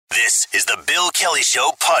This is the Bill Kelly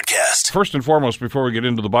Show podcast. First and foremost, before we get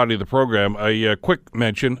into the body of the program, a quick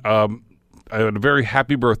mention. I had a very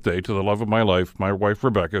happy birthday to the love of my life, my wife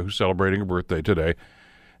Rebecca, who's celebrating her birthday today.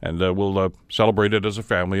 And we'll celebrate it as a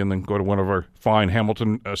family and then go to one of our fine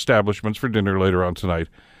Hamilton establishments for dinner later on tonight.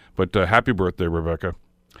 But happy birthday, Rebecca.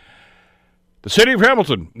 The City of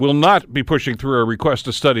Hamilton will not be pushing through a request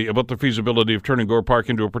to study about the feasibility of turning Gore Park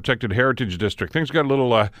into a protected heritage district. Things got a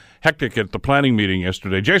little hectic at the planning meeting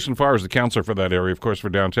yesterday. Jason Farr is the councillor for that area, of course, for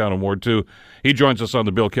downtown and Ward 2. He joins us on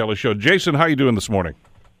the Bill Kelly Show. Jason, how are you doing this morning?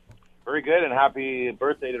 Very good, and happy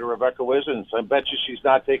birthday to Rebecca Wisens. I bet you she's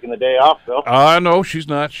not taking the day off, Bill. No, she's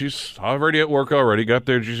not. She's already at work already. Got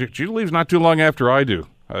there. She leaves not too long after I do.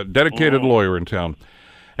 A dedicated lawyer in town.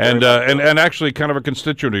 And actually kind of a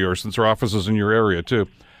constituent of yours since her office is in your area, too.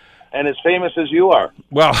 And as famous as you are.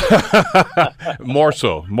 Well, more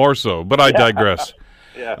so. But I digress.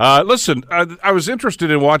 Yeah. Listen, I was interested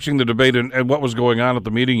in watching the debate and what was going on at the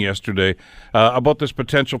meeting yesterday about this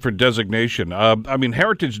potential for designation.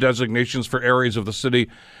 Heritage designations for areas of the city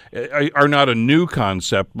are not a new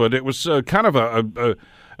concept, but it was kind of a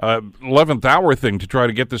 11th hour thing to try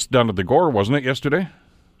to get this done at the Gore, wasn't it, yesterday?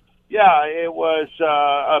 Yeah, it was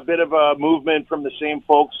a bit of a movement from the same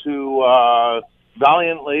folks who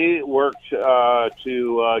valiantly worked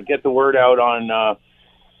to get the word out on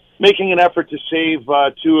making an effort to save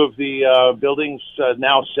two of the buildings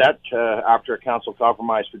now set after a council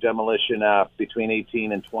compromise for demolition between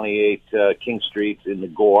 18 and 28 King Street in the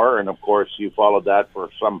Gore. And, of course, you followed that for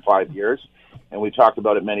some 5 years, and we talked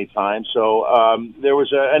about it many times. So there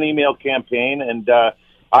was an email campaign, and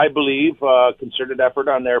I believe concerted effort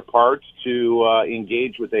on their part to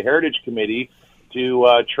engage with the Heritage Committee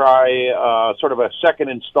to try sort of a second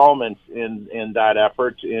installment in that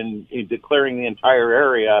effort in declaring the entire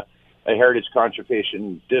area a Heritage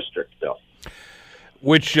Conservation District, Bill.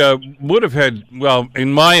 Which would have had, well,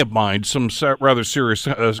 in my mind, some rather serious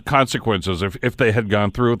consequences if they had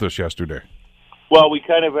gone through with this yesterday. Well, we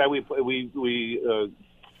kind of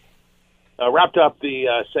wrapped up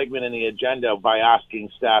the segment in the agenda by asking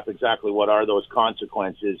staff exactly what are those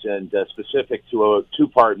consequences, and specific to a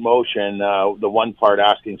two-part motion, the one part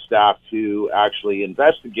asking staff to actually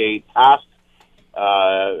investigate past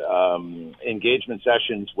engagement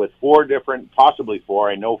sessions with possibly four,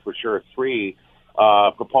 I know for sure three,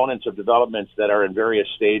 proponents of developments that are in various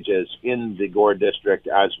stages in the Gore District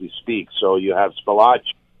as we speak. So you have Spalach,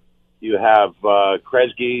 you have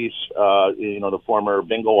Kresge's, the former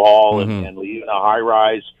bingo hall, and Leona High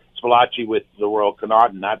Rise, Spalachi with the Royal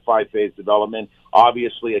Connaught and that 5-phase development.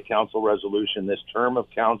 Obviously, a council resolution this term of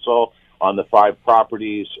council on the 5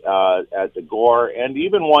 properties at the Gore, and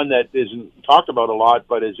even one that isn't talked about a lot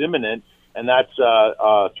but is imminent, and that's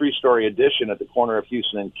a 3-story addition at the corner of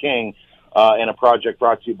Houston and King, and a project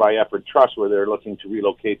brought to you by Effort Trust, where they're looking to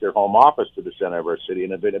relocate their home office to the center of our city,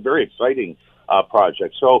 and a very exciting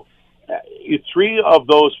project. So 3 of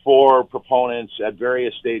those 4 proponents at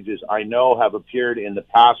various stages I know have appeared in the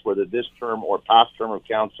past, whether this term or past term of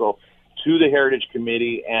council, to the Heritage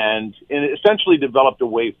Committee and essentially developed a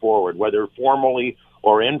way forward, whether formally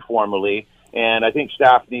or informally. And I think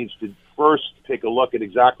staff needs to first take a look at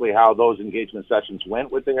exactly how those engagement sessions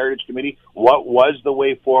went with the Heritage Committee. What was the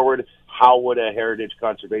way forward? How would a Heritage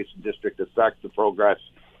Conservation District affect the progress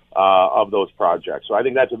of those projects? So I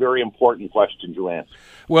think that's a very important question to answer.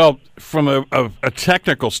 Well, from a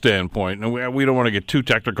technical standpoint, and we don't want to get too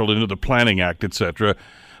technical into the Planning Act, et cetera,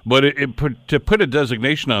 but to put a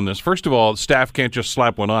designation on this, first of all, staff can't just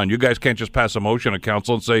slap one on. You guys can't just pass a motion at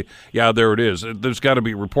council and say, yeah, there it is. There's got to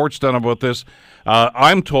be reports done about this.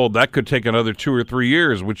 I'm told that could take another 2 or 3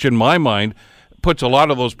 years, which in my mind puts a lot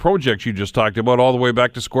of those projects you just talked about all the way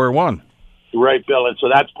back to square one. Right, Bill, and so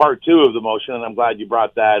that's part 2 of the motion, and I'm glad you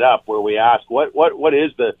brought that up, where we ask what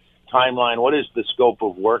is the timeline, what is the scope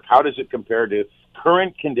of work, how does it compare to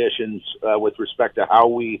current conditions with respect to how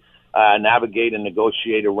we navigate and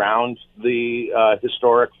negotiate around the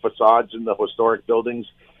historic facades and the historic buildings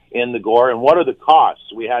in the Gore, and what are the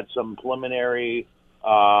costs? We had some preliminary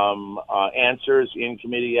answers in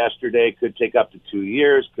committee yesterday. Could take up to 2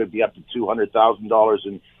 years, could be up to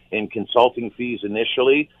 $200,000 in consulting fees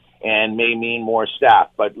initially, and may mean more staff.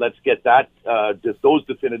 But let's get that those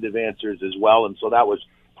definitive answers as well. And so that was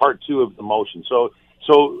part 2 of the motion. So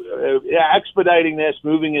expediting this,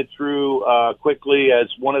 moving it through quickly as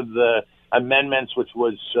one of the amendments, which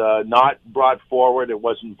was not brought forward. It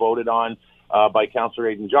wasn't voted on by Councillor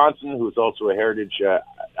Aidan Johnson, who is also a heritage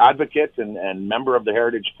advocate and member of the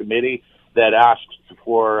Heritage Committee, that asked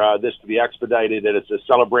for this to be expedited. And it's a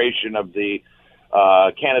celebration of the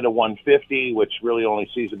Canada 150, which really only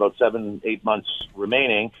sees about 7-8 months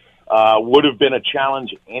remaining. would have been a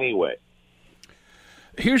challenge anyway.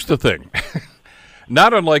 Here's the thing.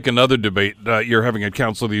 Not unlike another debate you're having at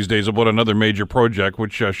council these days about another major project,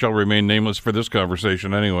 which shall remain nameless for this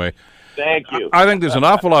conversation anyway. Thank you. I think there's an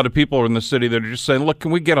awful lot of people in the city that are just saying, look,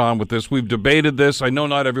 can we get on with this? We've debated this. I know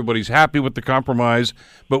not everybody's happy with the compromise,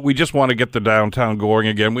 but we just want to get the downtown going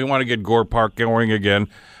again. We want to get Gore Park going again.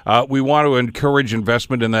 We want to encourage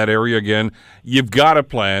investment in that area again. You've got a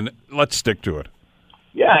plan. Let's stick to it.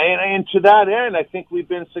 Yeah, and to that end, I think we've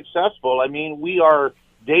been successful. I mean, we are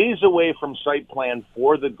days away from site plan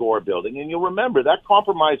for the Gore building. And you'll remember that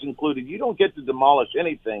compromise included you don't get to demolish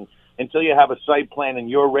anything until you have a site plan and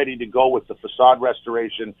you're ready to go with the facade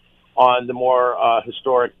restoration on the more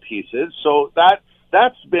historic pieces. So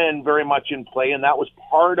that's been very much in play, and that was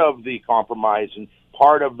part of the compromise and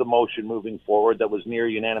part of the motion moving forward that was near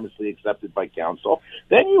unanimously accepted by council.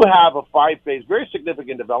 Then you have a 5-phase, very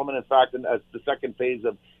significant development. In fact, the second phase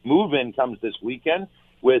of move-in comes this weekend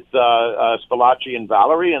with Spilacci and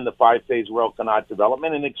Valerie and the 5-phase Royal Connaught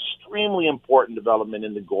development, an extremely important development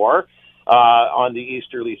in the Gore on the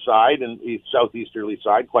easterly side and southeasterly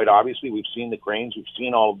side. Quite obviously, we've seen the cranes, we've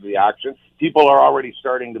seen all of the action. People are already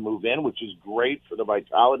starting to move in, which is great for the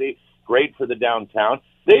vitality, great for the downtown.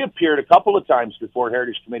 They appeared a couple of times before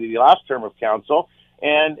Heritage Committee the last term of council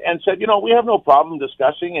and said, you know, we have no problem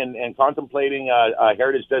discussing and contemplating a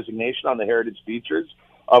heritage designation on the heritage features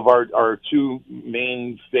of our two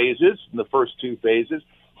main phases, the first two phases,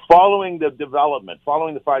 following the development,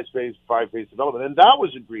 following the five-phase development, and that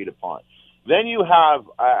was agreed upon. Then you have,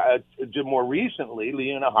 more recently,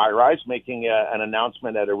 Leuna High Rise making an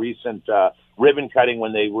announcement at a recent ribbon cutting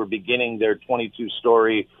when they were beginning their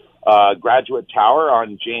 22-story graduate tower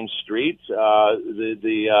on James Street.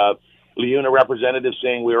 The Leuna representative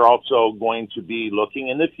saying we're also going to be looking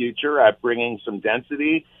in the future at bringing some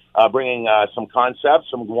density, bringing some concepts,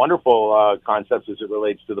 some wonderful concepts as it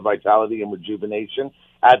relates to the vitality and rejuvenation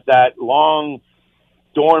at that long,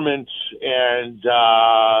 dormant and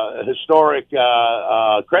historic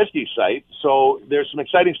Kresge site. So there's some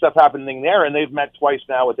exciting stuff happening there, and they've met twice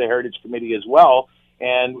now with the Heritage Committee as well,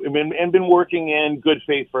 and been working in good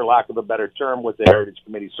faith, for lack of a better term, with the Heritage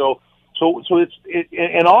Committee. So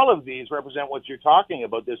and all of these represent what you're talking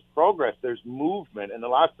about. There's progress, there's movement, and the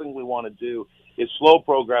last thing we want to do is slow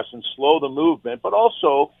progress and slow the movement, but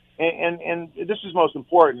also, and this is most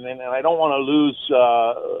important, and I don't want to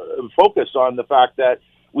lose focus on the fact that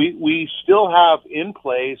we still have in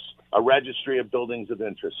place a registry of buildings of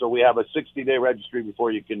interest. So we have a 60-day registry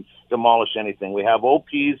before you can demolish anything. We have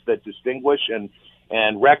OPs that distinguish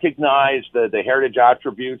and recognize the heritage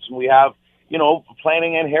attributes, and we have, you know,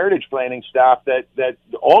 planning and heritage planning staff that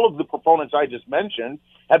all of the proponents I just mentioned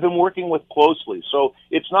have been working with closely. So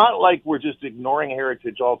it's not like we're just ignoring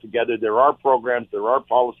heritage altogether. There are programs, there are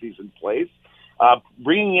policies in place.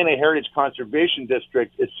 Bringing in a heritage conservation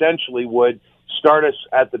district essentially would start us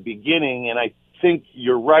at the beginning, and I think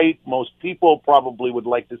you're right. Most people probably would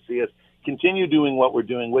like to see us continue doing what we're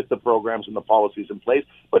doing with the programs and the policies in place,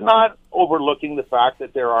 but not overlooking the fact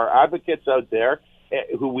that there are advocates out there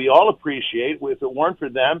who we all appreciate. If it weren't for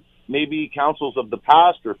them, maybe councils of the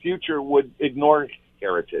past or future would ignore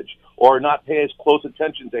heritage or not pay as close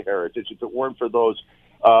attention to heritage if it weren't for those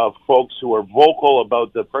folks who are vocal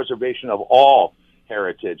about the preservation of all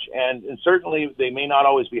heritage. And certainly they may not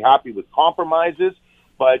always be happy with compromises,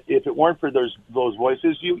 but if it weren't for those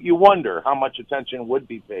voices, you wonder how much attention would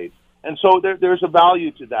be paid. And so there's a value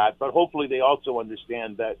to that, but hopefully they also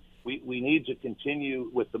understand that we need to continue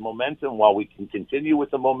with the momentum while we can continue with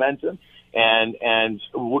the momentum, and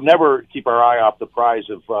we'll never keep our eye off the prize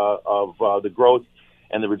of the growth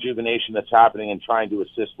and the rejuvenation that's happening and trying to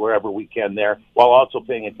assist wherever we can there, while also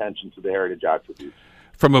paying attention to the heritage attributes.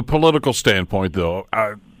 From a political standpoint, though,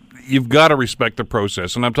 you've got to respect the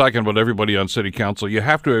process, and I'm talking about everybody on City Council. You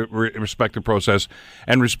have to respect the process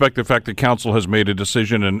and respect the fact that Council has made a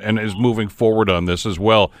decision and is moving forward on this as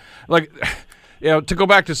well. Like, you know, to go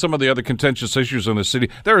back to some of the other contentious issues in the city,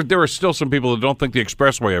 there are still some people that don't think the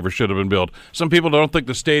expressway ever should have been built. Some people don't think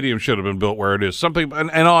the stadium should have been built where it is. Some people, and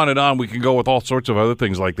on. We can go with all sorts of other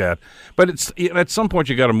things like that. But it's at some point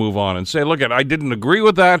you got to move on and say, look, I didn't agree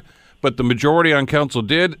with that, but the majority on council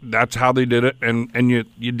did. That's how they did it, and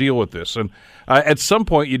you deal with this. And at some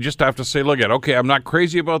point, you just have to say, look, okay, I'm not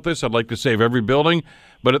crazy about this. I'd like to save every building.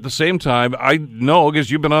 But at the same time, I know,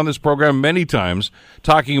 because you've been on this program many times,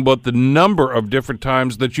 talking about the number of different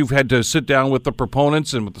times that you've had to sit down with the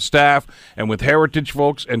proponents and with the staff and with heritage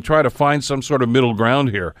folks and try to find some sort of middle ground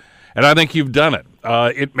here. And I think you've done it.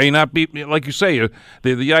 It may not be, like you say,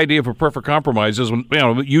 the idea of a perfect compromise is when,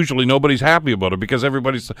 usually nobody's happy about it because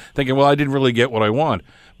everybody's thinking, well, I didn't really get what I want.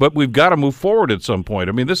 But we've got to move forward at some point.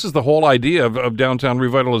 I mean, this is the whole idea of downtown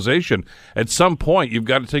revitalization. At some point, you've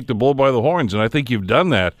got to take the bull by the horns, and I think you've done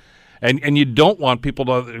that. And you don't want people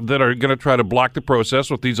that are going to try to block the process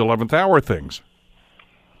with these 11th hour things.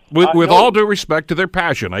 With No. all due respect to their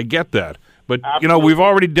passion, I get that. But, Absolutely. we've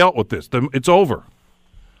already dealt with this. It's over.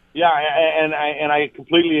 Yeah, and I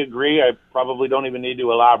completely agree. I probably don't even need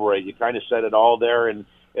to elaborate. You kind of said it all there, and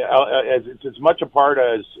it's as much a part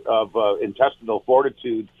of intestinal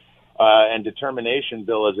fortitude and determination,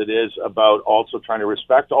 Bill, as it is about also trying to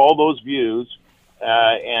respect all those views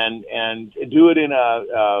and do it in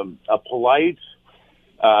a polite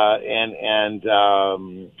and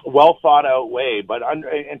well thought out way, but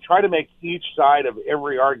and try to make each side of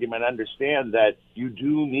every argument understand that you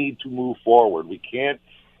do need to move forward. We can't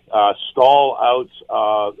stall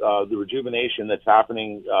out the rejuvenation that's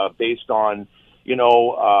happening based on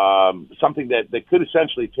something that could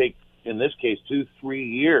essentially take, in this case,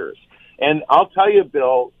 2-3 years. And I'll tell you,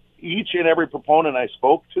 Bill, each and every proponent I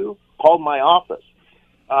spoke to called my office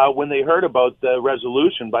when they heard about the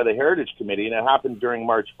resolution by the Heritage Committee, and it happened during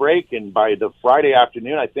March break. And by the Friday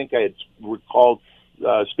afternoon, I think I had recalled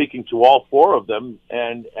speaking to all four of them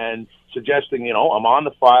and suggesting, I'm on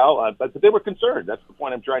the file, but they were concerned. That's the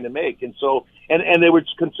point I'm trying to make. And so, and they were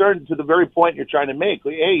concerned to the very point you're trying to make.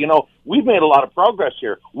 Hey, we've made a lot of progress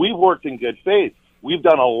here. We've worked in good faith. We've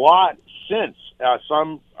done a lot since,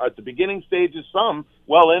 some at the beginning stages, some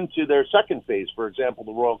well into their second phase, for example,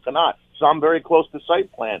 the Royal Connaught, some very close to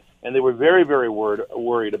site plan. And they were very, very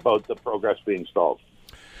worried about the progress being stalled.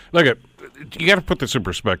 Look, you got to put this in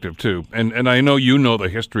perspective, too. And I know you know the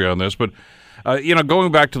history on this, but,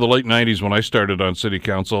 going back to the late 90s when I started on city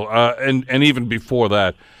council, and even before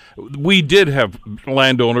that, we did have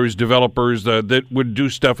landowners, developers that would do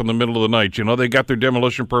stuff in the middle of the night. They got their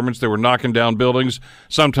demolition permits. They were knocking down buildings,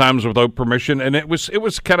 sometimes without permission, and it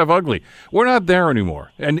was kind of ugly. We're not there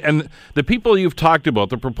anymore. And the people you've talked about,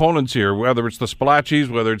 the proponents here, whether it's the Spalaccis,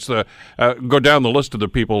 whether it's go down the list of the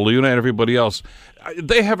people, Leuna and everybody else,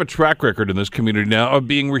 they have a track record in this community now of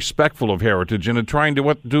being respectful of heritage and trying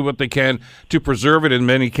to do what they can to preserve it in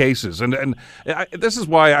many cases. And this is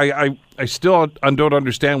why I still don't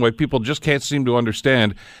understand why people just can't seem to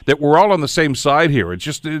understand that we're all on the same side here. It's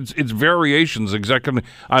just it's variations exactly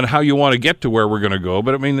on how you want to get to where we're going to go.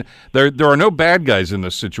 But I mean, there are no bad guys in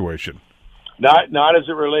this situation. Not as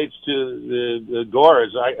it relates to the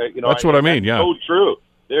Gores. That's what I mean. Yeah, so true.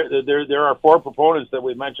 There are four proponents that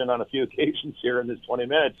we've mentioned on a few occasions here in this 20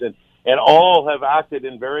 minutes, and all have acted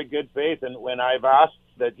in very good faith. And when I've asked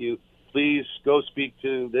that you please go speak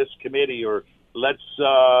to this committee, or let's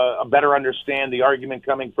better understand the argument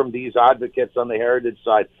coming from these advocates on the heritage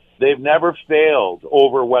side, they've never failed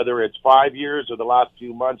over whether it's 5 years or the last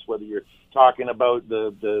few months, whether you're talking about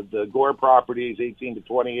the Gore properties, 18 to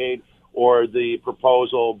 28, or the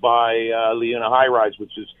proposal by Leuna High Rise,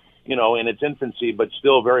 which is in its infancy, but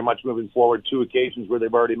still very much moving forward. 2 occasions where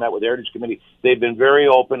they've already met with the Heritage Committee. They've been very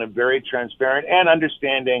open and very transparent and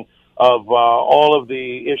understanding of all of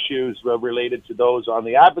the issues related to those on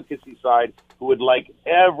the advocacy side who would like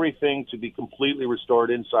everything to be completely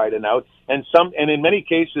restored inside and out. And in many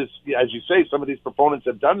cases, as you say, some of these proponents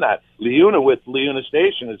have done that. Leuna with Leuna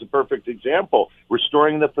Station is a perfect example,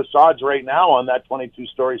 restoring the facades right now on that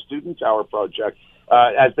 22-story student tower project,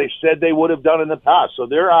 as they said they would have done in the past. So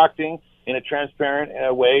they're acting in a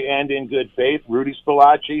transparent way and in good faith. Rudy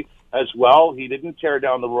Spalacci as well. He didn't tear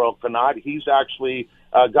down the Royal Connaught. He's actually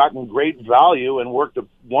gotten great value and worked a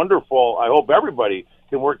wonderful, I hope everybody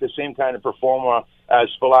can work the same kind of performa as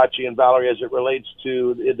Spalacci and Valerie as it relates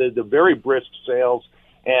to the very brisk sales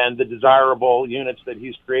and the desirable units that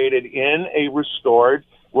he's created in a restored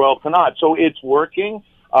Royal Connaught. So it's working.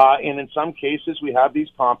 And in some cases, we have these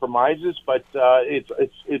compromises, but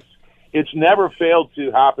it's never failed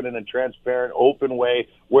to happen in a transparent, open way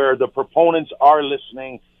where the proponents are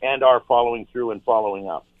listening and are following through and following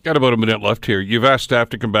up. Got about a minute left here. You've asked staff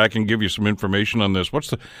to come back and give you some information on this.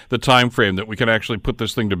 What's the time frame that we can actually put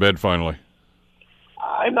this thing to bed finally?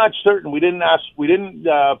 I'm not certain. We didn't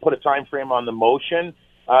put a time frame on the motion.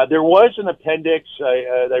 There was an appendix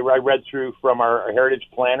that I read through from our heritage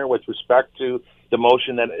planner with respect to the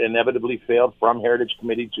motion that inevitably failed from Heritage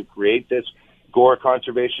Committee to create this Gore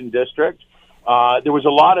Conservation District. There was a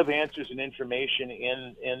lot of answers and information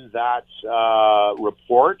in that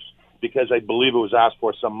report, because I believe it was asked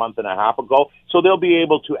for some month and a half ago. So they'll be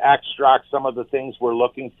able to extract some of the things we're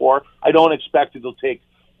looking for. I don't expect it'll take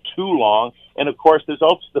too long. And of course, there's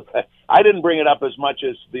also I didn't bring it up as much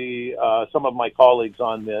as some of my colleagues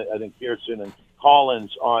on I think Pearson and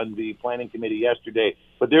Collins on the planning committee yesterday.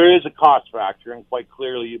 But there is a cost factor, and quite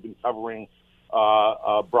clearly, you've been covering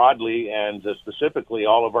broadly and specifically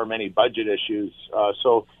all of our many budget issues.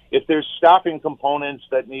 So if there's staffing components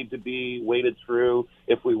that need to be waded through,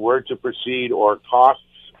 if we were to proceed, or costs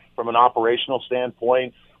from an operational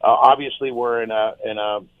standpoint, obviously we're in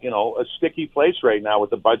a sticky place right now with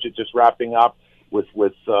the budget just wrapping up, with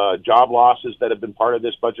job losses that have been part of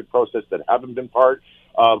this budget process that haven't been part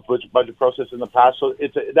of budget process in the past. So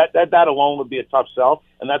that alone would be a tough sell,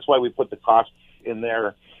 and that's why we put the costs in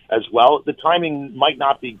there as well. The timing might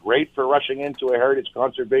not be great for rushing into a heritage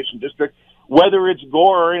conservation district, whether it's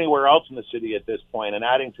Gore or anywhere else in the city at this point, and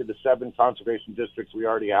adding to the 7 conservation districts we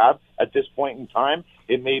already have at this point in time.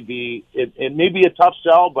 It may be a tough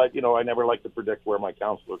sell, but I never like to predict where my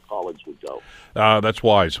councillor colleagues would go. That's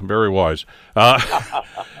wise, very wise.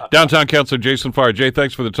 Downtown Councillor Jason Farr. Jay,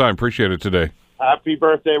 thanks for the time. Appreciate it today. Happy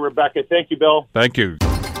birthday, Rebecca. Thank you, Bill. Thank you.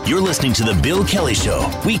 You're listening to The Bill Kelly Show,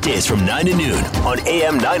 weekdays from 9 to noon on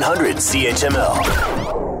AM 900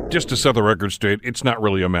 CHML. Just to set the record straight, it's not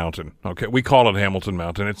really a mountain. Okay, we call it Hamilton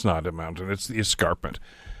Mountain. It's not a mountain. It's the escarpment.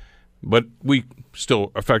 But we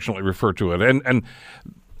still affectionately refer to it. And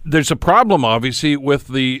there's a problem, obviously, with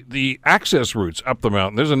the access routes up the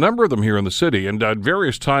mountain. There's a number of them here in the city, and at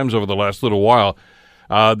various times over the last little while,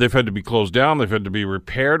 they've had to be closed down. They've had to be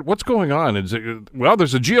repaired. What's going on?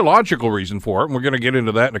 There's a geological reason for it, and we're going to get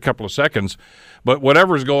into that in a couple of seconds. But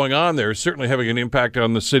whatever's going on there is certainly having an impact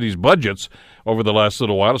on the city's budgets over the last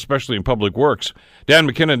little while, especially in public works. Dan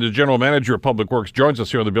McKinnon, the general manager of Public Works, joins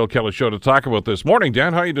us here on the Bill Kelly Show to talk about this. Morning,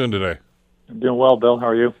 Dan. How are you doing today? I'm doing well, Bill. How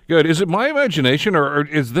are you? Good. Is it my imagination, or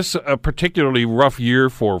is this a particularly rough year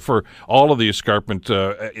for all of the escarpment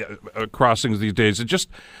crossings these days? It just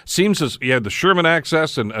seems as you had the Sherman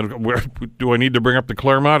access, and where do I need to bring up the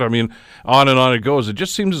Claremont? I mean, on and on it goes. It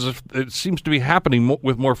just seems as if it seems to be happening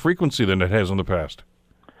with more frequency than it has in the past.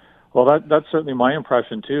 Well, that's certainly my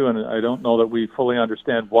impression, too, and I don't know that we fully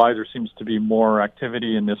understand why there seems to be more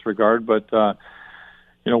activity in this regard, but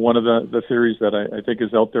one of the theories that I think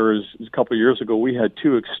is out there is a couple of years ago, we had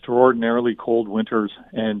 2 extraordinarily cold winters.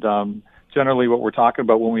 And generally what we're talking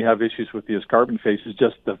about when we have issues with the escarpment face is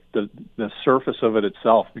just the surface of it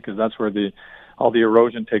itself, because that's where all the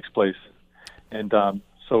erosion takes place. And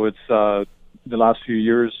so it's the last few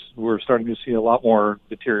years, we're starting to see a lot more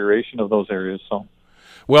deterioration of those areas. So.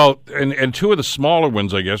 Well, and 2 of the smaller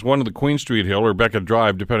ones, I guess, one of the Queen Street Hill or Rebecca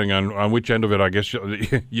Drive, depending on which end of it, I guess,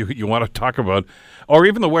 you want to talk about, or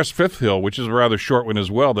even the West 5th Hill, which is a rather short one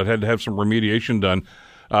as well, that had to have some remediation done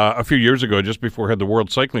a few years ago, just before it had the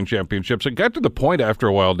World Cycling Championships. It got to the point after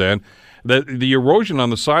a while, Dan, that the erosion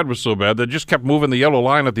on the side was so bad that it just kept moving the yellow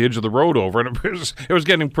line at the edge of the road over, and it was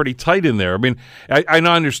getting pretty tight in there. I mean, I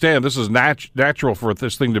understand this is natural for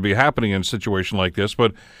this thing to be happening in a situation like this,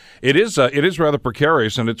 but it is rather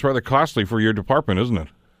precarious, and it's rather costly for your department, isn't it?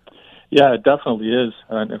 Yeah, it definitely is.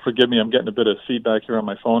 And forgive me, I'm getting a bit of feedback here on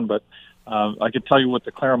my phone, but I could tell you with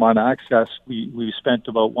the Claremont access, we spent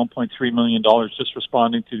about $1.3 million just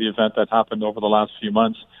responding to the event that happened over the last few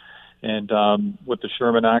months. And with the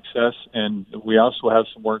Sherman access, and we also have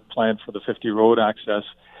some work planned for the 50 Road access.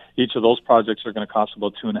 Each of those projects are going to cost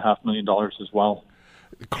about $2.5 million as well.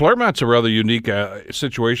 Claremont's a rather unique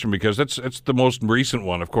situation because it's the most recent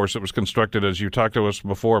one. Of course, it was constructed, as you talked to us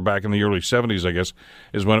before, back in the early 70s, I guess,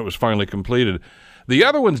 is when it was finally completed. The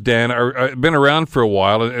other ones, Dan, are been around for a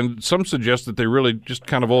while, and some suggest that they're really just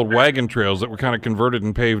kind of old wagon trails that were kind of converted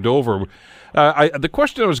and paved over. The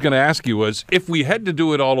question I was going to ask you was, if we had to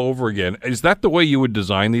do it all over again, is that the way you would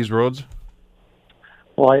design these roads?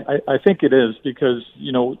 Well, I think it is, because,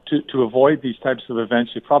 to avoid these types of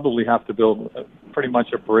events, you probably have to build pretty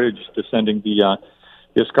much a bridge descending the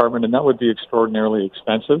escarpment, and that would be extraordinarily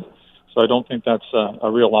expensive. So I don't think that's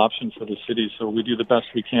a real option for the city. So we do the best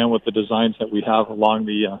we can with the designs that we have along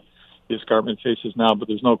the escarpment faces now. But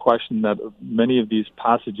there's no question that many of these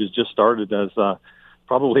passages just started as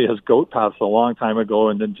probably as goat paths a long time ago,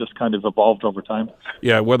 and then just kind of evolved over time.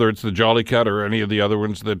 Yeah, whether it's the Jolly Cut or any of the other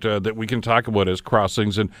ones that we can talk about as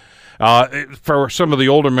crossings. And for some of the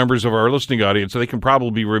older members of our listening audience, they can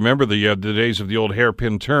probably remember the days of the old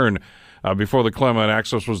hairpin turn. Before the Claremont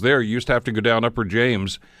access was there, you used to have to go down Upper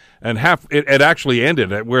James, and it actually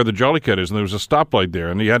ended at where the Jolly Cut is, and there was a stoplight there,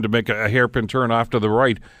 and you had to make a hairpin turn off to the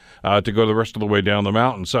right to go the rest of the way down the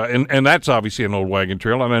mountain. So, and that's obviously an old wagon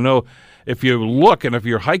trail, and I know if you look and if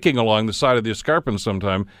you're hiking along the side of the escarpment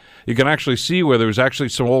sometime, you can actually see where there's actually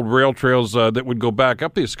some old rail trails that would go back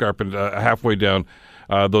up the escarpment halfway down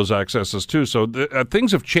those accesses too. So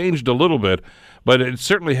things have changed a little bit, but it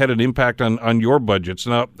certainly had an impact on your budgets.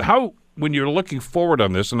 Now, how, when you're looking forward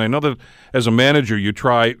on this, and I know that as a manager you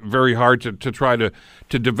try very hard to try to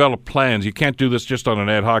develop plans. You can't do this just on an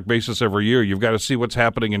ad hoc basis every year. You've got to see what's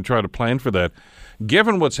happening and try to plan for that.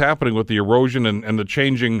 Given what's happening with the erosion and the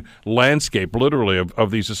changing landscape, literally,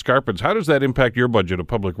 of these escarpments, how does that impact your budget of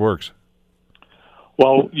public works?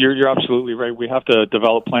 Well, you're absolutely right. We have to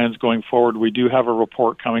develop plans going forward. We do have a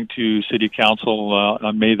report coming to City Council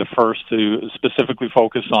on May the 1st to specifically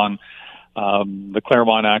focus on the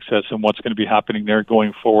Claremont access and what's going to be happening there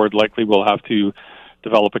going forward. Likely we'll have to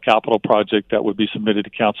develop a capital project that would be submitted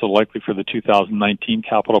to Council, likely for the 2019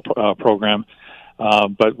 capital program.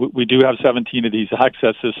 But we do have 17 of these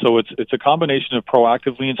accesses, so it's a combination of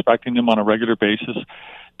proactively inspecting them on a regular basis,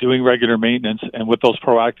 doing regular maintenance, and with those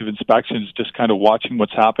proactive inspections, just kind of watching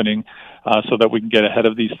what's happening so that we can get ahead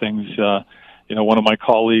of these things. One of my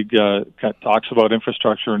colleagues talks about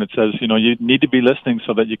infrastructure, and it says, you need to be listening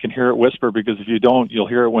so that you can hear it whisper, because if you don't, you'll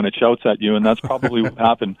hear it when it shouts at you, and that's probably what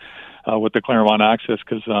happened with the Claremont access,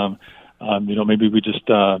 because maybe we just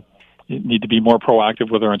need to be more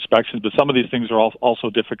proactive with our inspections. But some of these things are also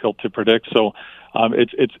difficult to predict. So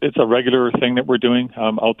it's a regular thing that we're doing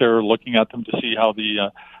out there, looking at them to see how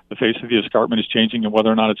the face of the escarpment is changing and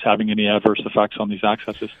whether or not it's having any adverse effects on these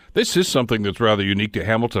accesses. This is something that's rather unique to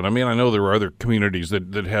Hamilton. I mean, I know there are other communities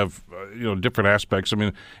that have different aspects. I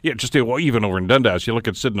mean, even over in Dundas, you look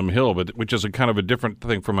at Sydenham Hill, which is a kind of a different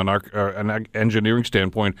thing from an engineering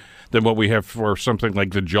standpoint than what we have for something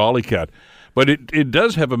like the Jollycat. But it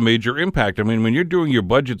does have a major impact. I mean, when you're doing your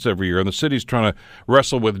budgets every year and the city's trying to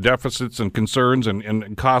wrestle with deficits and concerns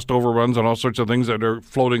and cost overruns and all sorts of things that are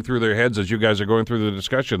floating through their heads as you guys are going through the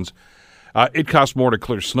discussions, it costs more to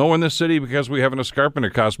clear snow in this city because we have an escarpment.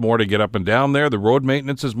 It costs more to get up and down there. The road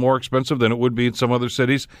maintenance is more expensive than it would be in some other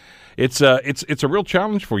cities. It's a real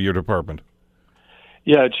challenge for your department.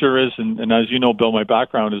 Yeah, it sure is. And as you know, Bill, my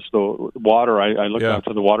background is the water. I looked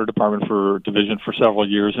after the water department division for several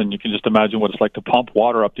years, and you can just imagine what it's like to pump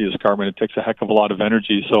water up the escarpment. It takes a heck of a lot of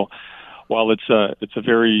energy. So while it's a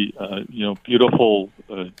very beautiful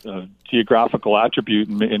geographical attribute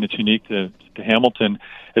and it's unique to Hamilton,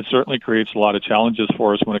 it certainly creates a lot of challenges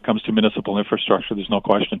for us when it comes to municipal infrastructure. There's no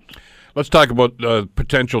question. Let's talk about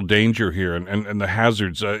potential danger here and the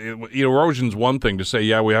hazards. Erosion's one thing to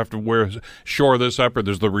say, we have to shore this up, or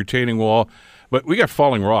there's the retaining wall. But we got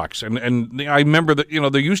falling rocks. And I remember that,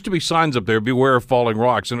 there used to be signs up there, beware of falling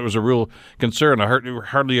rocks, and it was a real concern. I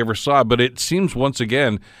hardly ever saw it. But it seems, once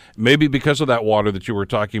again, maybe because of that water that you were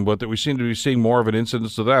talking about, that we seem to be seeing more of an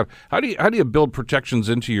incidence of that. How do you build protections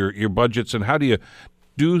into your budgets, and how do you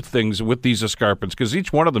do things with these escarpments? Because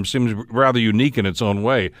each one of them seems rather unique in its own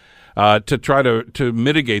way. To try to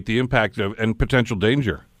mitigate the impact and potential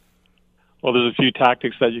danger? Well, there's a few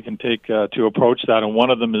tactics that you can take to approach that, and one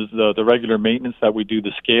of them is the regular maintenance that we do.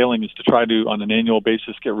 The scaling is to try to, on an annual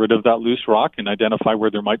basis, get rid of that loose rock and identify where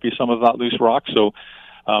there might be some of that loose rock. So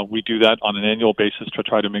we do that on an annual basis to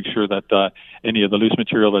try to make sure that any of the loose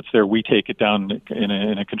material that's there, we take it down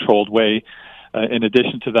in a controlled way. In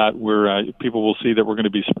addition to that, people will see that we're going to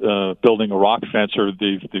be building a rock fence, or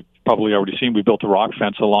they've probably already seen we built a rock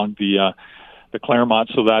fence along the Claremont,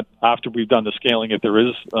 so that after we've done the scaling, if there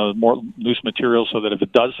is more loose material, so that if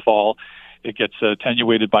it does fall, it gets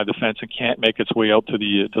attenuated by the fence and can't make its way out to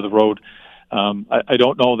the road. I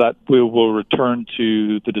don't know that we will return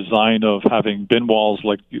to the design of having bin walls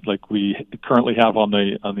like we currently have on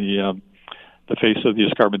the face of the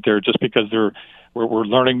escarpment there, just because we're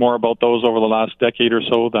learning more about those over the last decade or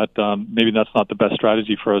so, that maybe that's not the best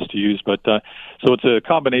strategy for us to use. But so it's a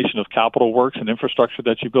combination of capital works and infrastructure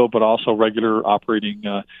that you build, but also regular operating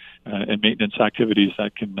and maintenance activities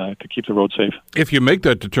that can to keep the road safe. If you make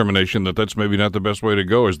that determination that that's maybe not the best way to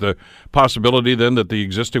go, is the possibility then that the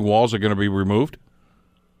existing walls are going to be removed?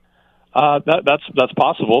 That's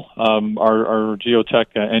possible. Our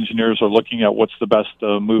geotech engineers are looking at what's the best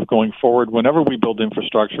move going forward. Whenever we build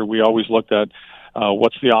infrastructure, we always looked at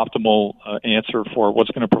what's the optimal answer for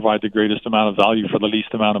what's going to provide the greatest amount of value for the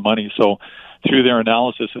least amount of money. So through their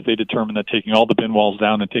analysis, if they determine that taking all the bin walls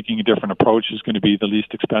down and taking a different approach is going to be the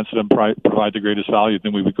least expensive and provide the greatest value,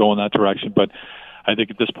 then we would go in that direction. But I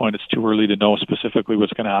think at this point it's too early to know specifically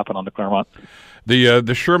what's going to happen on the Claremont.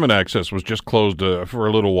 The Sherman access was just closed for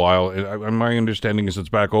a little while. My understanding is it's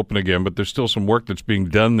back open again, but there's still some work that's being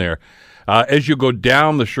done there. As you go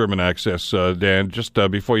down the Sherman access, Dan, just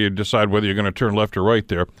before you decide whether you're going to turn left or right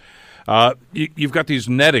there, you've got these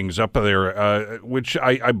nettings up there, which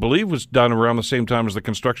I believe was done around the same time as the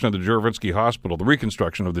construction of the Juravinski Hospital, the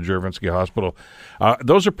reconstruction of the Juravinski Hospital.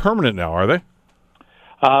 Those are permanent now, are they?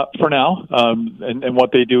 For now, and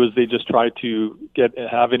what they do is they just try to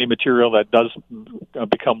have any material that does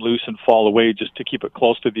become loose and fall away, just to keep it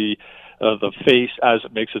close to the face as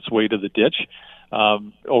it makes its way to the ditch.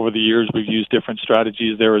 Over the years, we've used different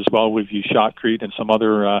strategies there as well. We've used shotcrete and some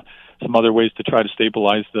other ways to try to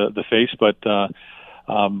stabilize the face, but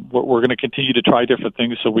we're going to continue to try different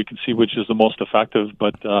things so we can see which is the most effective.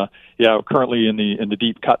 But currently in the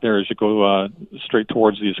deep cut there, as you go straight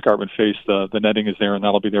towards the escarpment face, the netting is there, and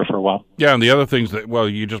that'll be there for a while. Yeah, and the other things that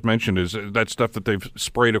you just mentioned is that stuff that they've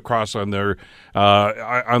sprayed across on their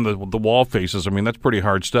on the wall faces. I mean, that's pretty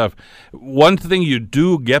hard stuff. One thing you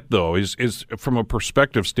do get though is from a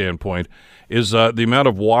perspective standpoint is the amount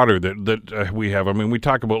of water that we have. I mean, we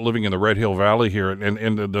talk about living in the Red Hill Valley here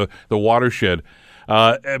and the watershed.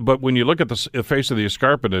 But when you look at the face of the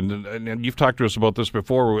escarpment, and you've talked to us about this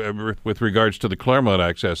before with regards to the Claremont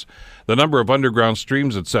access, the number of underground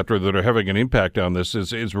streams, et cetera, that are having an impact on this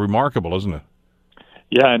is remarkable, isn't it?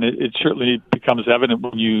 Yeah, and it certainly becomes evident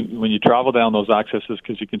when you travel down those accesses,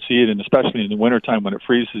 because you can see it, and especially in the wintertime when it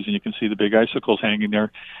freezes and you can see the big icicles hanging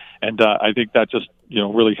there. And I think that just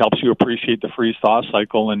really helps you appreciate the freeze-thaw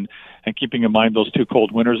cycle, and keeping in mind those two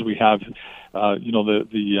cold winters we have.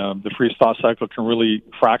 The freeze-thaw cycle can really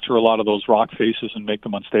fracture a lot of those rock faces and make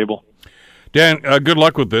them unstable. Dan, good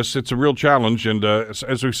luck with this. It's a real challenge, and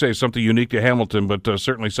as we say, something unique to Hamilton, but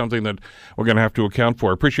certainly something that we're going to have to account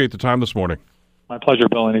for. I appreciate the time this morning. My pleasure,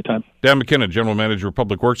 Bill, anytime. Dan McKinnon, General Manager of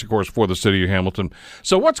Public Works, of course, for the City of Hamilton.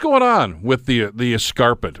 So what's going on with the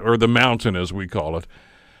escarpment, or the mountain as we call it?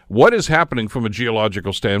 What is happening from a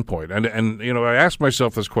geological standpoint? And I asked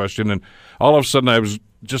myself this question, and all of a sudden I was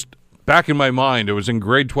just back in my mind. It was in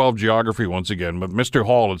grade 12 geography once again, with Mr.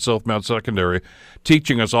 Hall at Southmount Secondary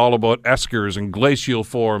teaching us all about eskers and glacial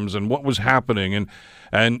forms and what was happening.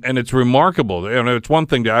 And it's remarkable. It's one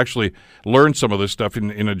thing to actually learn some of this stuff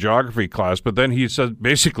in a geography class, but then he said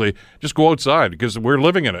basically just go outside because we're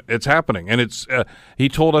living in it. It's happening, and it's. He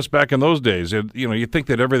told us back in those days. You think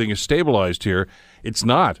that everything is stabilized here. It's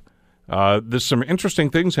not. There's some interesting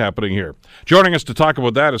things happening here. Joining us to talk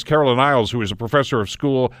about that is Carolyn Isles, who is a professor of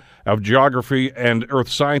School of Geography and Earth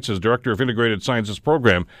Sciences, Director of Integrated Sciences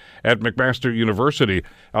Program at McMaster University.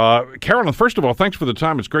 Carolyn, first of all, thanks for the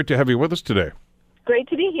time. It's great to have you with us today. Great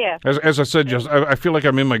to be here. As I said, I feel like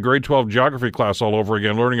I'm in my grade 12 geography class all over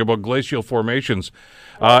again, learning about glacial formations.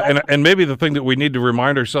 And maybe the thing that we need to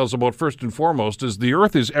remind ourselves about first and foremost is the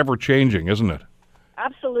Earth is ever changing, isn't it?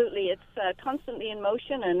 Absolutely. It's constantly in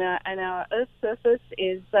motion, and our Earth's surface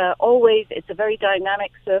is it's a very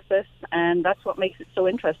dynamic surface, and that's what makes it so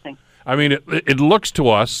interesting. I mean, it looks to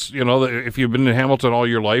us, if you've been in Hamilton all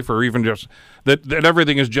your life, or even just that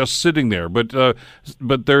everything is just sitting there. But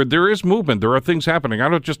there is movement. There are things happening. I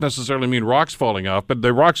don't just necessarily mean rocks falling off, but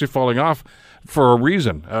the rocks are falling off for a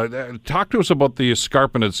reason. Talk to us about the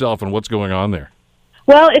escarpment itself and what's going on there.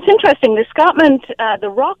 Well, it's interesting. The escarpment, the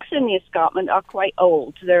rocks in the escarpment are quite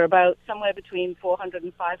old. They're about somewhere between 400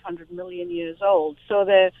 and 500 million years old. So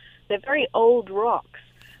they're very old rocks.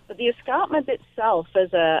 But the escarpment itself,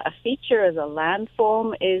 as a feature, as a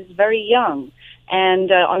landform, is very young.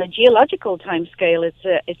 And on a geological timescale,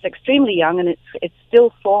 it's extremely young, and it's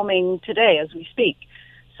still forming today as we speak.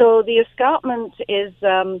 So the escarpment is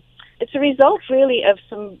it's a result really of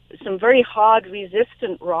some very hard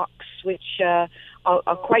resistant rocks, which are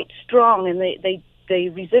quite strong, and they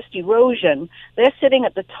resist erosion. They're sitting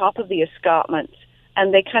at the top of the escarpment,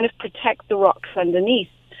 and they kind of protect the rocks underneath.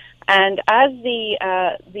 And as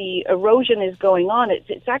the erosion is going on,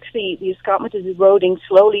 it's actually, the escarpment is eroding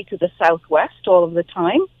slowly to the southwest all of the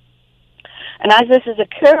time. And as this is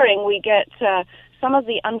occurring, we get some of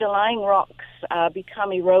the underlying rocks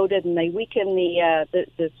become eroded, and they weaken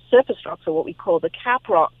the surface rocks, or what we call the cap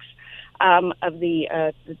rocks, of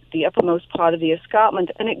the uppermost part of the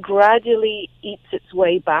escarpment, and it gradually eats its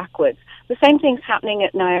way backwards. The same thing's happening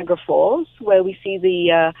at Niagara Falls, where we see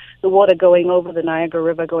the water going over the Niagara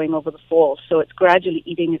River, going over the falls. So it's gradually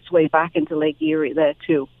eating its way back into Lake Erie there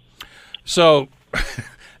too. So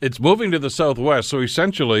it's moving to the southwest. So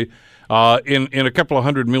essentially, in a couple of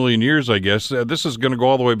 100 million years, I guess, this is going to go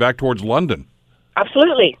all the way back towards London.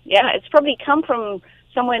 Absolutely, yeah. It's probably come from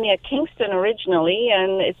somewhere near Kingston originally,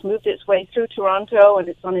 and it's moved its way through Toronto, and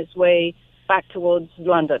it's on its way back towards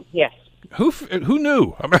London. Yes. Who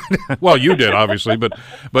knew? I mean, well, you did, obviously, but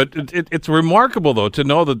it's remarkable though to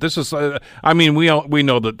know that this is. I mean, we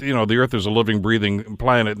know that the Earth is a living, breathing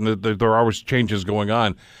planet, and that there are always changes going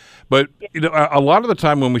on. But a lot of the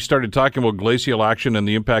time when we started talking about glacial action and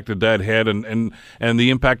the impact that had and the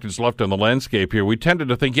impact it's left on the landscape here, we tended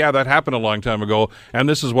to think, yeah, that happened a long time ago, and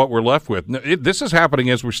this is what we're left with. This is happening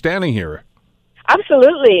as we're standing here.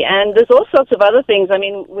 Absolutely, and there's all sorts of other things. I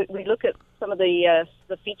mean, we look at some of the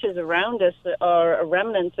features around us that are a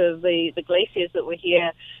remnant of the glaciers that were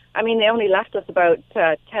here. I mean, they only left us about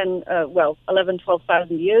 11,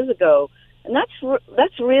 12,000 years ago, and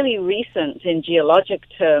that's really recent in geologic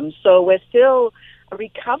terms. So we're still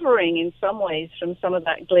recovering in some ways from some of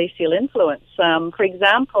that glacial influence. For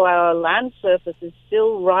example, our land surface is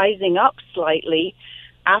still rising up slightly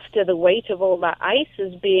after the weight of all that ice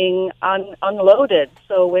is being unloaded.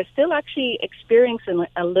 So we're still actually experiencing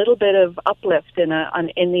a little bit of uplift in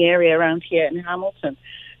the area around here in Hamilton.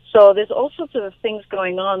 So there's all sorts of things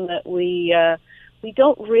going on that we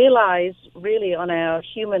don't realize really on our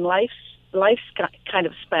human life kind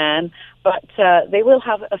of span, but they will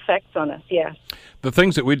have effects on us, yes. The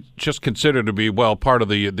things that we just consider to be, well, part of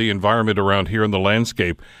the environment around here in the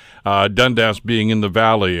landscape, Dundas being in the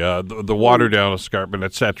valley, the Waterdown Escarpment,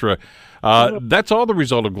 etc., that's all the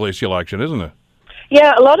result of glacial action, isn't it?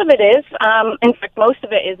 Yeah, a lot of it is. In fact, most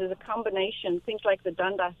of it is a combination. Things like the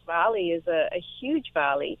Dundas Valley is a huge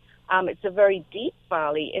valley. It's a very deep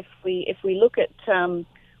valley. If we look at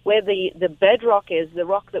where the bedrock is, the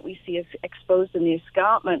rock that we see is exposed in the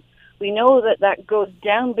escarpment, we know that goes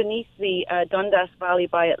down beneath the Dundas Valley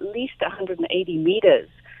by at least 180 meters.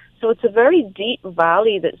 So it's a very deep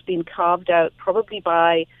valley that's been carved out partly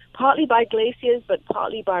by glaciers, but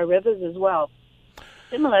partly by rivers as well,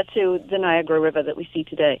 similar to the Niagara River that we see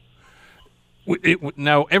today.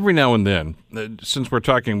 Now, every now and then, since we're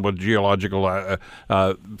talking about geological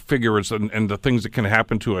figures and the things that can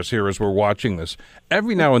happen to us here as we're watching this,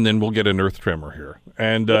 every now and then we'll get an earth tremor here,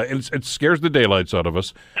 and it scares the daylights out of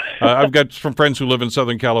us. I've got some friends who live in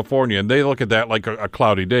Southern California, and they look at that like a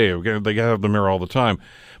cloudy day. They have them here all the time.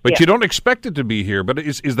 But you don't expect it to be here. But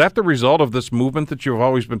is that the result of this movement that you've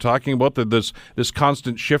always been talking about, this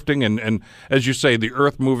constant shifting and as you say, the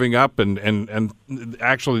Earth moving up and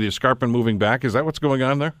actually the escarpment moving back? Is that what's going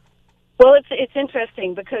on there? Well, it's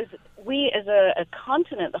interesting because we as a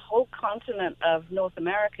continent, the whole continent of North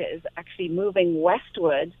America is actually moving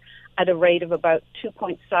westward at a rate of about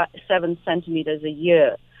 2.7 centimeters a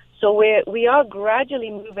year. So we are gradually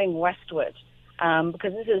moving westward.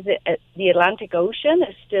 Because this is the Atlantic Ocean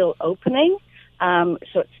is still opening,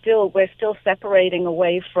 so we're still separating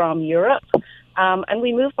away from Europe, and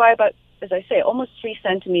we move by about, as I say, almost 3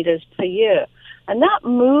 centimeters per year, and that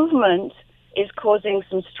movement is causing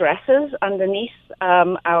some stresses underneath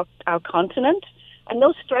our continent, and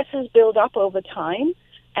those stresses build up over time,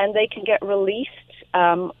 and they can get released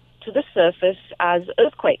to the surface as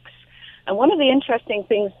earthquakes. And one of the interesting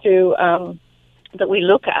things that we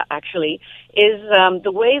look at, actually, is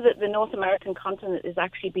the way that the North American continent is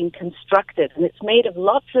actually being constructed. And it's made of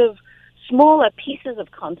lots of smaller pieces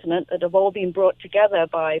of continent that have all been brought together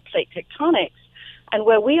by plate tectonics. And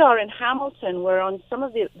where we are in Hamilton, we're on some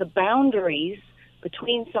of the boundaries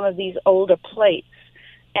between some of these older plates.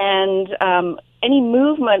 And any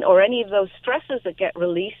movement or any of those stresses that get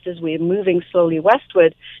released as we're moving slowly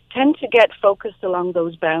westward tend to get focused along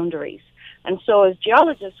those boundaries. And so as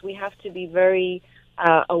geologists, we have to be very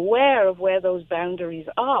aware of where those boundaries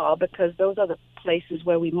are, because those are the places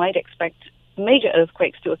where we might expect major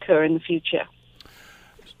earthquakes to occur in the future.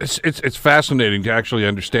 It's fascinating to actually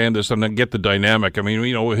understand this and then get the dynamic. I mean,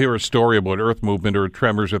 we'll hear a story about earth movement or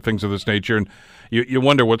tremors or things of this nature, and you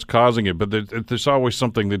wonder what's causing it, but there's always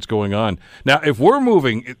something that's going on. Now, if we're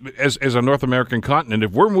moving, as a North American continent,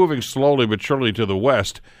 if we're moving slowly but surely to the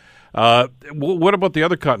west, what about the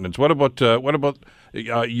other continents? What about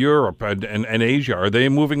Europe and Asia? Are they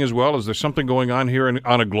moving as well? Is there something going on here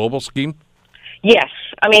on a global scheme? Yes.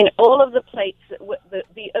 I mean, all of the plates,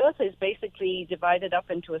 the Earth is basically divided up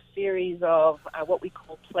into a series of what we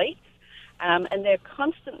call plates, and they're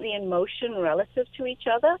constantly in motion relative to each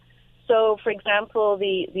other. So, for example,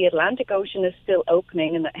 the Atlantic Ocean is still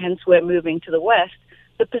opening, and hence we're moving to the west.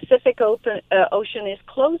 The Pacific Ocean is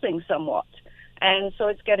closing somewhat. And so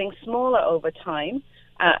it's getting smaller over time,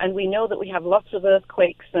 and we know that we have lots of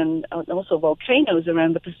earthquakes and also volcanoes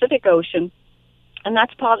around the Pacific Ocean, and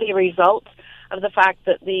that's partly a result of the fact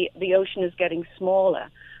that the ocean is getting smaller.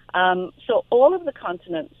 So all of the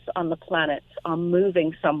continents on the planet are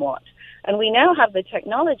moving somewhat, and we now have the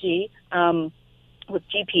technology with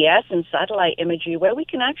GPS and satellite imagery where we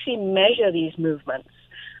can actually measure these movements,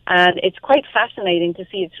 and it's quite fascinating to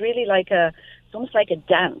see. It's really it's almost like a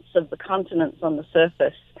dance of the continents on the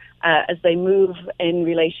surface as they move in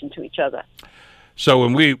relation to each other. So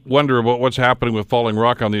when we wonder about what's happening with falling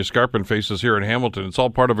rock on the escarpment faces here in Hamilton, it's all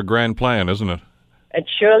part of a grand plan, isn't it? It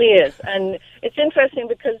surely is. And it's interesting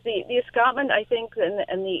because the escarpment, I think,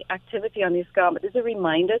 and the activity on the escarpment is a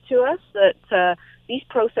reminder to us that these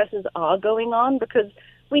processes are going on, because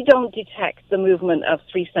we don't detect the movement of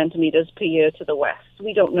 3 centimeters per year to the west.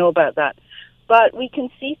 We don't know about that. But we can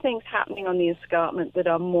see things happening on the escarpment that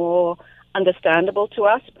are more understandable to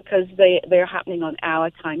us because they're happening on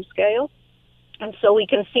our time scale. And so we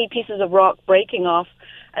can see pieces of rock breaking off,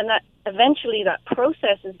 and that eventually that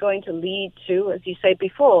process is going to lead to, as you said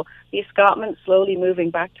before, the escarpment slowly moving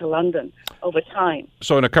back to London over time.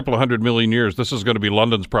 So in a couple of 100 million years, this is going to be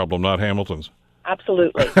London's problem, not Hamilton's.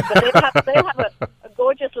 Absolutely. But they have a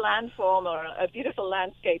gorgeous landform or a beautiful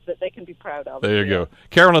landscape that they can be proud of. There you go.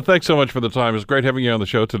 Carolyn, thanks so much for the time. It's great having you on the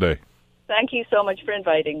show today. Thank you so much for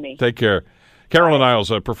inviting me. Take care. Carolyn Isles,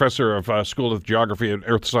 a professor of School of Geography and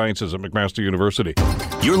Earth Sciences at McMaster University.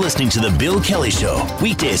 You're listening to The Bill Kelly Show,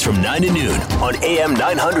 weekdays from 9 to noon on AM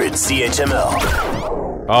 900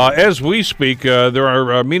 CHML. As we speak, there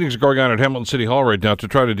are meetings going on at Hamilton City Hall right now to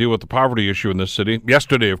try to deal with the poverty issue in this city.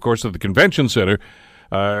 Yesterday, of course, at the Convention Center,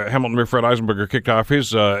 Hamilton Mayor Fred Eisenberger kicked off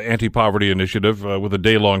his anti-poverty initiative with a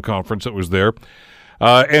day-long conference that was there.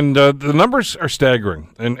 And the numbers are staggering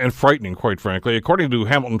and frightening, quite frankly. According to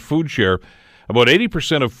Hamilton Food Share, about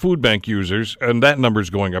 80% of food bank users, and that number is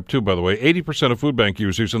going up too, by the way, 80% of food bank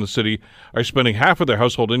users in the city are spending half of their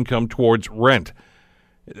household income towards rent.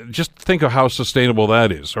 Just think of how sustainable that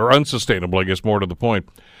is, or unsustainable, I guess, more to the point.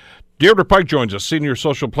 Deirdre Pike joins us, Senior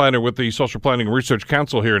Social Planner with the Social Planning Research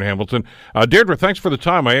Council here in Hamilton. Deirdre, thanks for the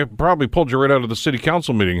time. I probably pulled you right out of the City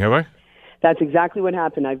Council meeting, have I? That's exactly what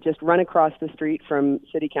happened. I've just run across the street from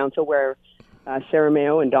City Council where Sarah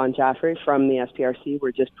Mayo and Don Jaffrey from the SPRC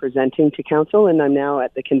were just presenting to Council, and I'm now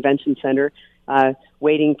at the Convention Center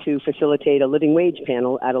waiting to facilitate a living wage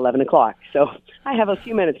panel at 11 o'clock. So I have a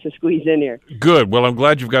few minutes to squeeze in here. Good. Well, I'm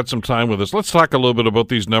glad you've got some time with us. Let's talk a little bit about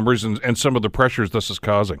these numbers and some of the pressures this is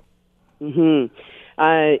causing. Mm-hmm.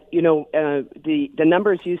 The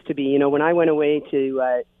numbers used to be, when I went away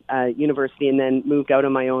to university and then moved out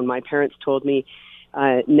on my own, my parents told me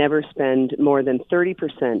never spend more than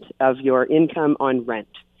 30% of your income on rent.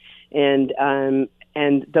 And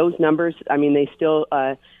those numbers, they still,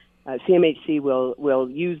 CMHC will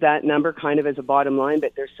use that number kind of as a bottom line,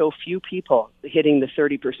 but there's so few people hitting the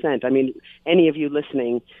 30%. Any of you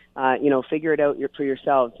listening, figure it out for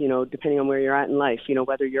yourselves, depending on where you're at in life,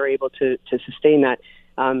 whether you're able to sustain that.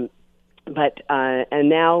 And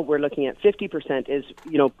now we're looking at 50% is,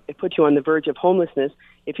 it puts you on the verge of homelessness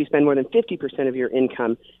if you spend more than 50% of your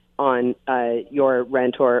income on your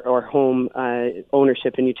rent or home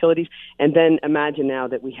ownership and utilities. And then imagine now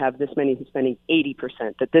that we have this many who's spending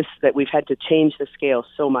 80%, that we've had to change the scale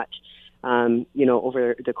so much,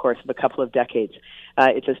 over the course of a couple of decades.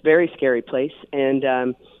 It's a very scary place. And,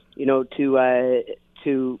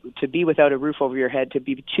 to be without a roof over your head, to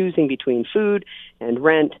be choosing between food and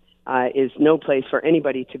rent, is no place for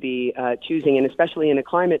anybody to be choosing, and especially in a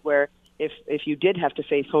climate where if you did have to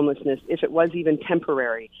face homelessness, if it was even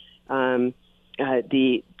temporary,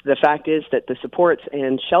 the fact is that the supports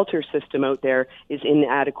and shelter system out there is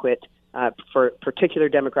inadequate for particular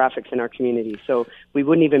demographics in our community. So we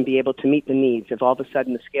wouldn't even be able to meet the needs if all of a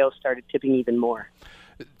sudden the scales started tipping even more.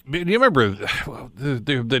 Do you remember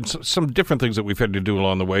there have been some different things that we've had to do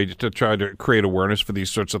along the way to try to create awareness for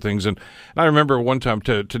these sorts of things? And I remember one time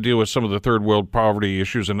to deal with some of the third world poverty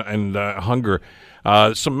issues and hunger.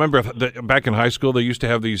 Remember back in high school, they used to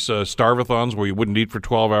have these starve-a-thons where you wouldn't eat for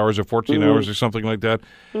 12 hours or 14 hours or something like that.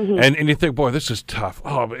 Mm-hmm. And you think, boy, this is tough.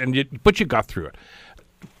 But you got through it.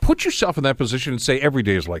 Put yourself in that position and say every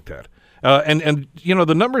day is like that. And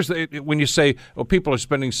the numbers, when you say, people are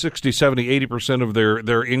spending 60, 70, 80% of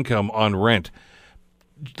their income on rent,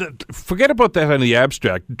 forget about that in the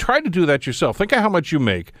abstract. Try to do that yourself. Think of how much you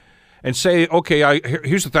make and say, okay,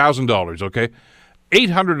 here's $1,000, okay?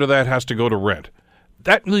 $800 of that has to go to rent.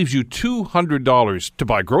 That leaves you $200 to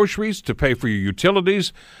buy groceries, to pay for your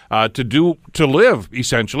utilities, to live,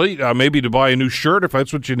 essentially, maybe to buy a new shirt if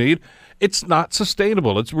that's what you need. It's not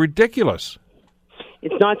sustainable. It's ridiculous.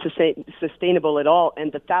 It's not sustainable at all,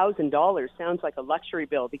 and the $1,000 sounds like a luxury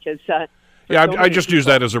bill because... I just use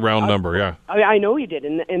that as a round number, yeah. I know you did,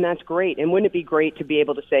 and that's great. And wouldn't it be great to be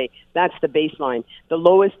able to say that's the baseline? The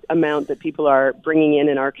lowest amount that people are bringing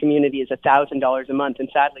in our community is $1,000 a month, and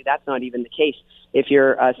sadly, that's not even the case if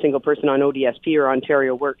you're a single person on ODSP or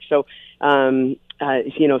Ontario Work. So,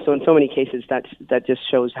 so in so many cases, that just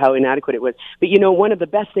shows how inadequate it was. But, one of the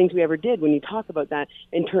best things we ever did when you talk about that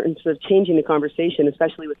in terms of changing the conversation,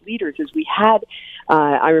 especially with leaders, is we had,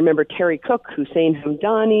 I remember Terry Cook, Hussein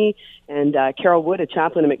Hamdani, and Carol Wood, a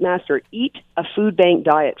chaplain at McMaster, eat a food bank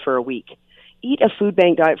diet for a week. eat a food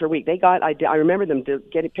bank diet for a week. I remember them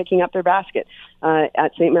picking up their basket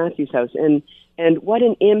at St. Matthew's House, and what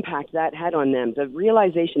an impact that had on them. The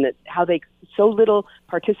realization that so little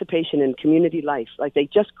participation in community life, like they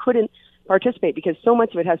just couldn't participate because so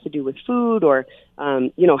much of it has to do with food or,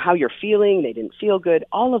 how you're feeling. They didn't feel good.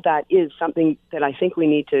 All of that is something that I think we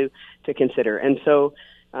need to consider. And so,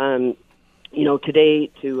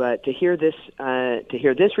 today to hear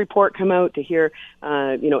this report come out, to hear,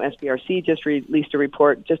 SBRC just released a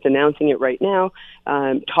report just announcing it right now,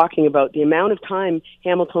 talking about the amount of time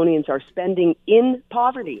Hamiltonians are spending in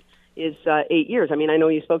poverty is 8 years. I mean, I know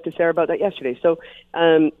you spoke to Sarah about that yesterday. So,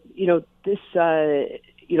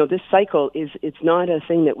 this cycle it's not a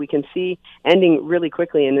thing that we can see ending really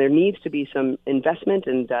quickly, and there needs to be some investment.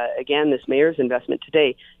 And again, this mayor's investment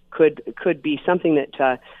today could be something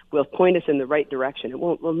that will point us in the right direction. It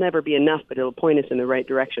will never be enough, but it'll point us in the right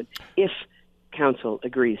direction if council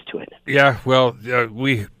agrees to it. Yeah, well,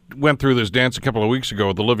 we went through this dance a couple of weeks ago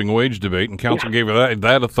with the living wage debate, and council gave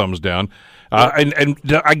that a thumbs down. And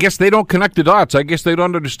I guess they don't connect the dots. I guess they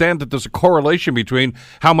don't understand that there's a correlation between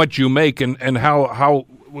how much you make and how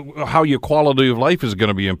your quality of life is going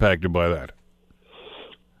to be impacted by that.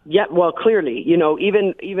 Yeah, well, clearly,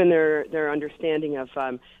 even their understanding of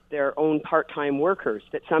their own part-time workers,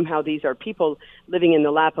 that somehow these are people living in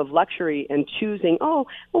the lap of luxury and choosing,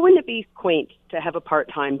 wouldn't it be quaint to have a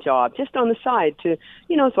part-time job just on the side to,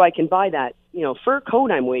 so I can buy that, fur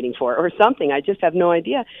coat I'm waiting for or something. I just have no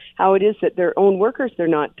idea how it is that their own workers they're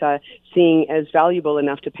not seeing as valuable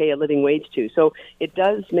enough to pay a living wage to. So it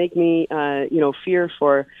does make me, fear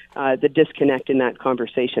for the disconnect in that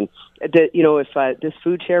conversation. If this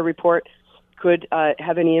food share report could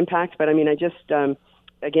have any impact, but I mean, I just,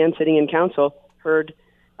 again, sitting in council, heard,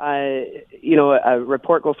 a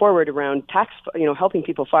report go forward around tax, helping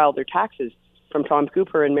people file their taxes from Tom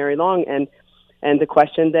Cooper and Mary Long, and the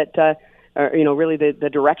question that, really the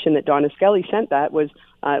direction that Donna Skelly sent that was,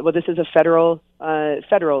 this is a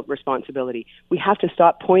federal responsibility. We have to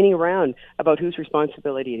stop pointing around about whose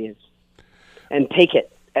responsibility it is and take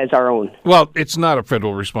it as our own. Well, it's not a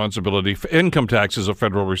federal responsibility. Income tax is a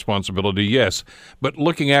federal responsibility, yes, but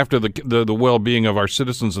looking after the well-being of our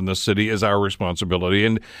citizens in this city is our responsibility,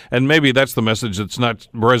 and maybe that's the message that's not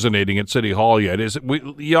resonating at City Hall yet. Is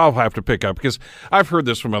y'all have to pick up, because I've heard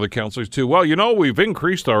this from other councillors too. Well, we've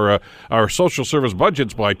increased our social service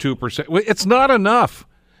budgets by 2%. It's not enough.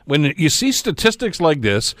 When you see statistics like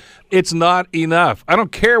this, it's not enough. I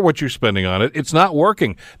don't care what you're spending on it. It's not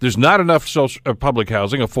working. There's not enough public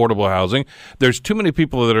housing, affordable housing. There's too many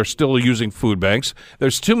people that are still using food banks.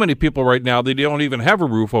 There's too many people right now that don't even have a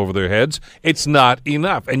roof over their heads. It's not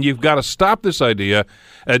enough. And you've got to stop this idea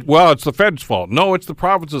it's the Fed's fault. No, it's the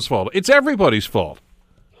province's fault. It's everybody's fault.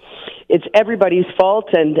 It's everybody's fault,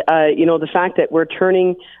 and the fact that we're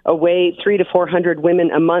turning away 300 to 400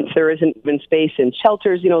 women a month. There isn't even space in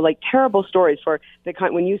shelters. Terrible stories for the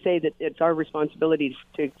when you say that it's our responsibility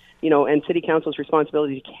to, and City Council's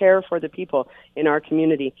responsibility to care for the people in our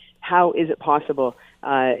community. How is it possible,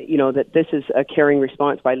 that this is a caring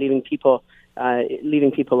response by leaving people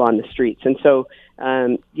on the streets? And so,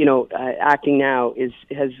 acting now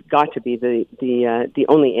has got to be the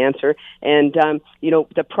only answer. And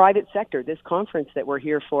the private sector, this conference that we're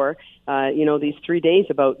here for, these 3 days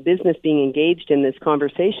about business being engaged in this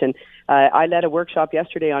conversation. I led a workshop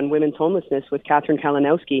yesterday on women's homelessness with Catherine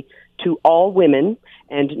Kalinowski to all women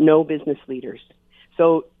and no business leaders.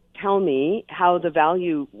 So tell me how the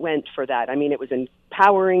value went for that. I mean, it was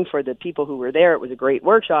empowering for the people who were there. It was a great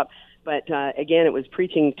workshop. But again, it was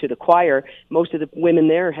preaching to the choir. Most of the women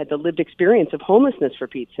there had the lived experience of homelessness, for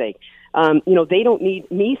Pete's sake. They don't need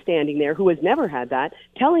me standing there, who has never had that,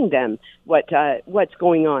 telling them what's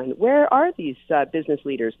going on. Where are these business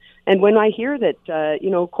leaders? And when I hear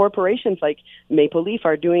that, corporations like Maple Leaf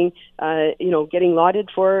are doing, getting lauded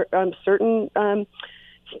for certain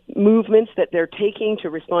movements that they're taking to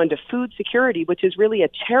respond to food security, which is really a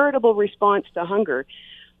charitable response to hunger.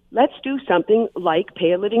 Let's do something like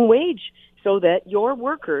pay a living wage so that your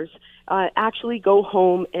workers actually go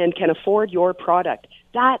home and can afford your product.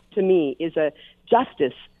 That, to me, is a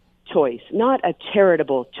justice choice, not a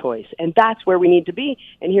charitable choice. And that's where we need to be.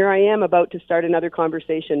 And here I am about to start another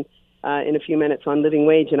conversation in a few minutes on living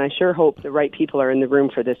wage, and I sure hope the right people are in the room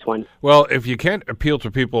for this one. Well, if you can't appeal to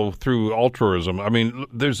people through altruism, I mean,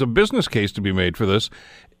 there's a business case to be made for this.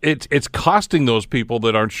 It's costing those people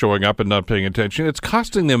that aren't showing up and not paying attention. It's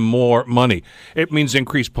costing them more money. It means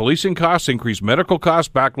increased policing costs, increased medical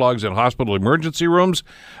costs, backlogs in hospital emergency rooms,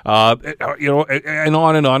 and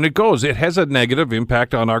on it goes. It has a negative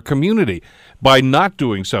impact on our community by not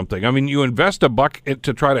doing something. I mean, you invest $1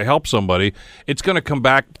 to try to help somebody, it's going to come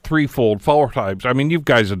back threefold, 4 times. I mean, you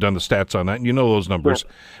guys have done the stats on that, and you know those numbers.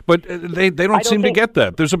 Yeah. But they don't seem to get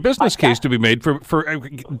that. There's a business case to be made for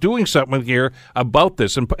doing something here about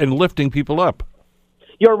this and lifting people up.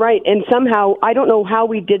 You're right. And somehow, I don't know how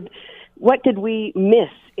what did we miss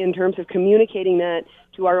in terms of communicating that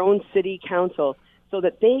to our own city council so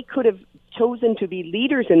that they could have chosen to be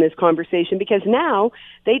leaders in this conversation, because now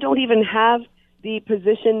they don't even have the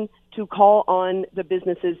position to call on the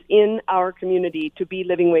businesses in our community to be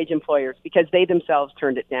living wage employers because they themselves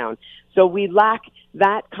turned it down. So we lack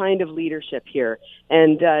that kind of leadership here.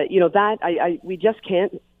 And, we just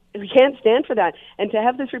can't. We can't stand for that. And to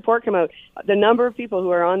have this report come out, the number of people who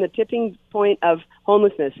are on the tipping point of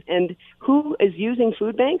homelessness and who is using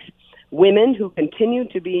food banks, women who continue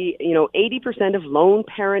to be, 80% of lone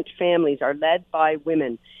parent families are led by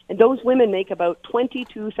women. And those women make about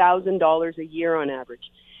 $22,000 a year on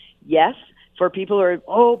average. Yes, for people who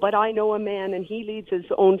are, but I know a man and he leads his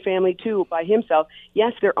own family too by himself.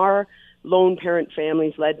 Yes, there are lone parent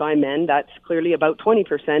families led by men. That's clearly about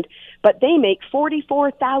 20%. But they make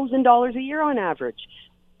 $44,000 a year on average,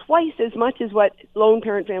 twice as much as what lone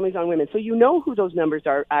parent families on women. So you know who those numbers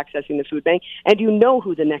are accessing the food bank, and you know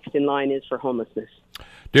who the next in line is for homelessness.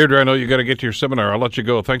 Deirdre, I know you got to get to your seminar. I'll let you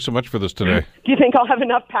go. Thanks so much for this today. Do you think I'll have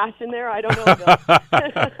enough passion there? I don't know,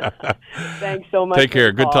 Bill. Thanks so much. Take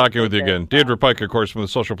care. Good talking with you again. Deirdre Pike, of course, from the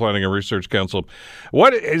Social Planning and Research Council.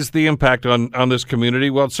 What is the impact on this community?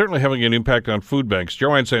 Well, it's certainly having an impact on food banks.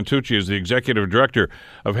 Joanne Santucci is the Executive Director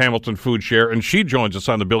of Hamilton Food Share, and she joins us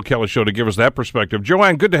on the Bill Kelly Show to give us that perspective.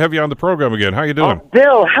 Joanne, good to have you on the program again. How are you doing? Oh,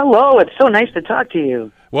 Bill, hello. It's so nice to talk to you.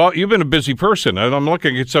 Well, you've been a busy person, and I'm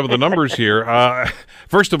looking at some of the numbers here.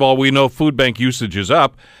 First of all, we know food bank usage is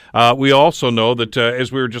up. We also know that,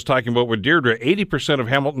 as we were just talking about with Deirdre, 80% of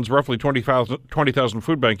Hamilton's roughly 20,000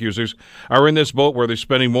 food bank users are in this boat where they're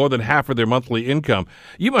spending more than half of their monthly income.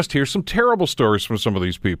 You must hear some terrible stories from some of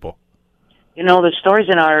these people. You know, the stories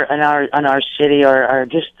in our city are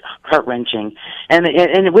just heart-wrenching, and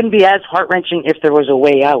it wouldn't be as heart-wrenching if there was a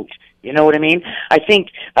way out. You know what I mean? I think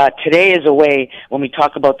today is a way, when we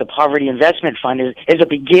talk about the Poverty Investment Fund, is a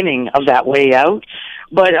beginning of that way out.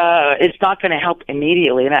 But it's not going to help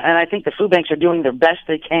immediately. And I think the food banks are doing their best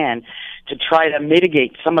they can to try to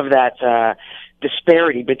mitigate some of that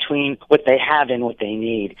disparity between what they have and what they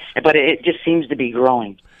need. But it just seems to be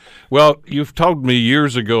growing. Well, you've told me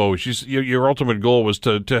years ago, your ultimate goal was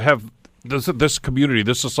to have this community,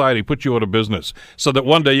 this society put you out of business so that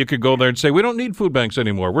one day you could go there and say, we don't need food banks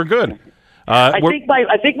anymore. We're good. I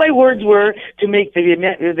think my words were to make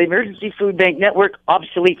the emergency food bank network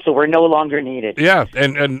obsolete so we're no longer needed. Yeah.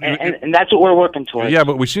 And that's what we're working towards. Yeah,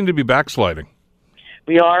 but we seem to be backsliding.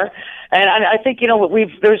 We are. And I think,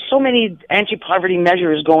 there's so many anti-poverty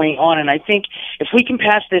measures going on, and I think if we can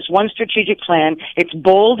pass this one strategic plan, it's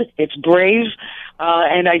bold, it's brave,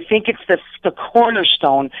 and I think it's the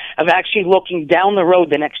cornerstone of actually looking down the road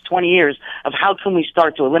the next 20 years of how can we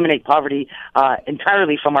start to eliminate poverty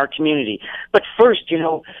entirely from our community. But first,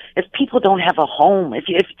 if people don't have a home, if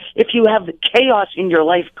you have chaos in your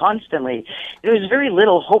life constantly, there's very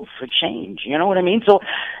little hope for change. You know what I mean? So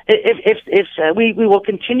if we will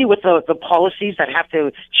continue with the policies that have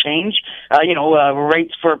to change,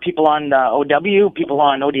 rates for people on OW, people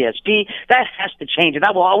on ODSP, that has to change, and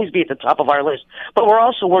that will always be at the top of our list. But we're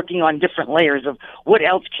also working on different layers of what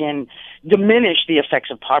else can diminish the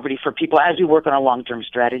effects of poverty for people as we work on a long-term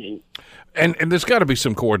strategy. And there's got to be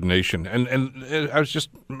some coordination. And I was just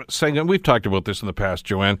saying, and we've talked about this in the past,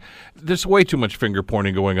 Joanne, there's way too much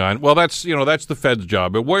finger-pointing going on. Well, that's the Fed's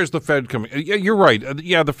job. But where's the Fed coming? Yeah, you're right.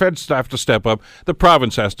 Yeah, the Feds have to step up. The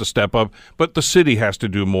province has to step up. But the city has to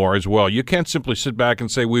do more as well. You can't simply sit back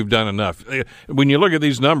and say we've done enough. When you look at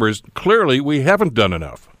these numbers, clearly we haven't done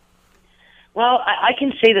enough. Well, I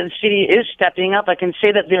can say that the city is stepping up. I can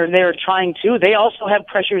say that they're trying to. They also have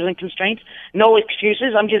pressures and constraints. No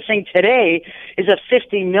excuses. I'm just saying today is a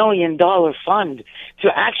 $50 million fund to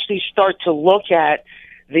actually start to look at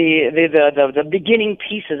the beginning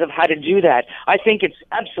pieces of how to do that. I think it's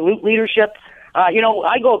absolute leadership.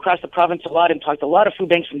 I go across the province a lot and talk to a lot of food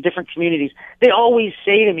banks from different communities. They always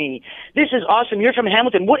say to me, this is awesome. You're from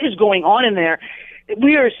Hamilton. What is going on in there?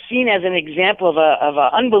 we are seen as an example of a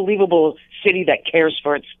unbelievable city that cares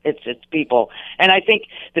for its people. And I think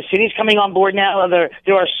the city's coming on board now.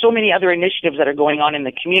 There are so many other initiatives that are going on in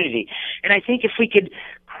the community. And I think if we could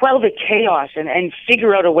quell the chaos and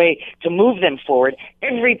figure out a way to move them forward,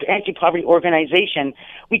 every anti-poverty organization,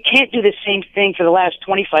 we can't do the same thing for the last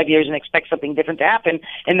 25 years and expect something different to happen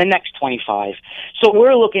in the next 25. So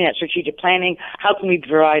we're looking at strategic planning. How can we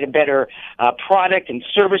provide a better product and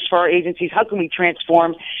service for our agencies? How can we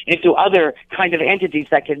transform into other kind of entities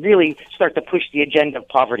that could really start to push the agenda of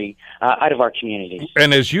poverty out of our communities?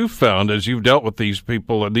 And as you've found, as you've dealt with these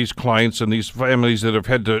people and these clients and these families that have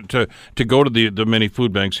had to go to the many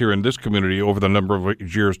food banks here in this community over the number of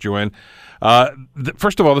years, Joanne,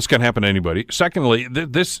 first of all, this can happen to anybody. Secondly,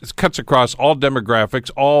 this cuts across all demographics,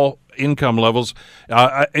 all income levels.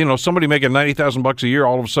 Somebody making $90,000 a year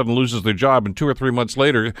all of a sudden loses their job, and 2 or 3 months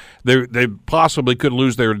later, they possibly could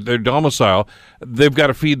lose their domicile. They've got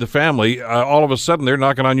to feed the family. All of a sudden, they're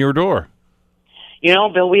knocking on your door. You know,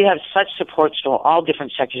 Bill, we have such support from all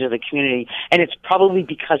different sectors of the community, and it's probably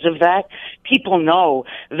because of that. People know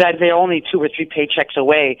that they're only 2 or 3 paychecks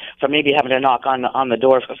away from maybe having to knock on the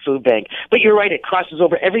door of a food bank. But you're right, it crosses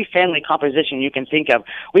over every family composition you can think of.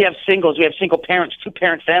 We have singles, we have single parents,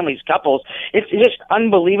 2-parent families, couples. It's just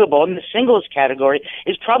unbelievable. And the singles category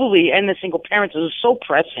is probably, and the single parents, is so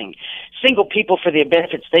pressing. Single people, for the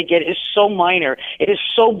benefits they get, is so minor. It is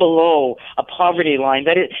so below a poverty line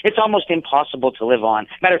that it's almost impossible to live on.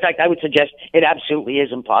 Matter of fact, I would suggest it absolutely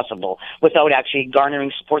is impossible without actually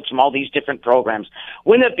garnering support from all these different programs.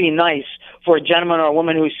 Wouldn't it be nice for a gentleman or a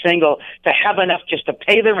woman who's single to have enough just to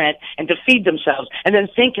pay the rent and to feed themselves and then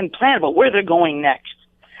think and plan about where they're going next?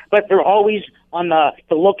 But they're always on the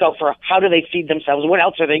lookout for how do they feed themselves, what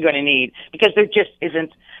else are they going to need, because there just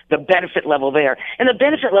isn't the benefit level there. And the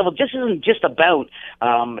benefit level just isn't just about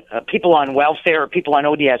people on welfare or people on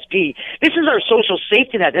ODSP. This is our social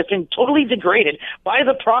safety net that's been totally degraded by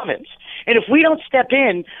the province. And if we don't step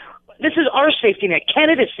in, this is our safety net,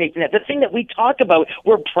 Canada's safety net, the thing that we talk about,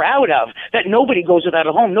 we're proud of, that nobody goes without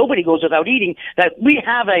a home, nobody goes without eating, that we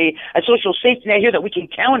have a social safety net here that we can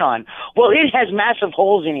count on. Well, it has massive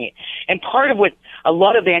holes in it. And part of what a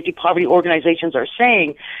lot of the anti-poverty organizations are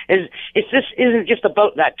saying is this isn't just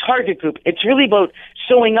about that target group. It's really about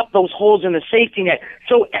sewing up those holes in the safety net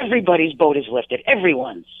so everybody's boat is lifted,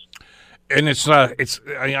 everyone's. And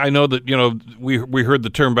I know that, we heard the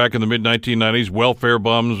term back in the mid-1990s, welfare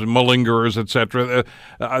bums, malingerers, etc.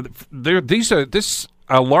 This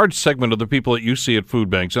a large segment of the people that you see at food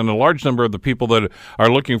banks and a large number of the people that are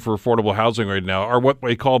looking for affordable housing right now are what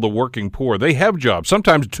they call the working poor. They have jobs,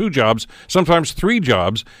 sometimes 2 jobs, sometimes 3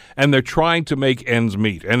 jobs, and they're trying to make ends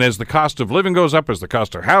meet. And as the cost of living goes up, as the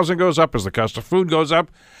cost of housing goes up, as the cost of food goes up,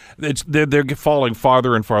 they're falling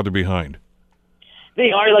farther and farther behind.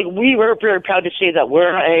 They are. Like, we were very proud to say that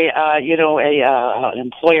we're an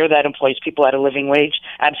employer that employs people at a living wage.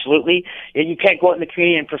 Absolutely. You can't go out in the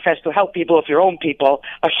community and profess to help people if your own people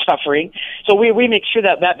are suffering. So we make sure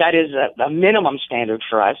that is a minimum standard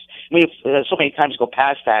for us. We so many times go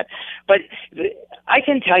past that. But I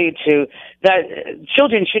can tell you, too, that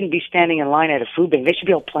children shouldn't be standing in line at a food bank. They should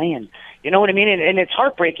be out playing. You know what I mean? And it's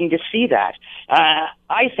heartbreaking to see that.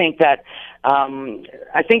 I think that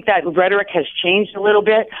rhetoric has changed a little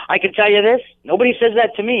bit. I can tell you this: nobody says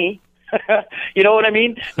that to me. You know what I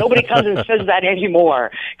mean? Nobody comes and says that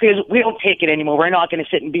anymore because we don't take it anymore. We're not going to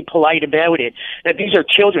sit and be polite about it. That these are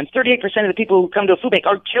children. 38% of the people who come to a food bank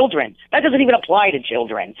are children. That doesn't even apply to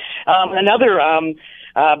children. Another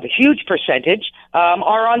huge percentage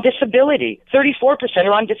are on disability. 34%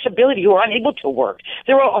 are on disability who are unable to work.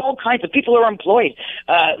 There are all kinds of people who are employed.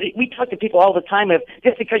 We talk to people all the time of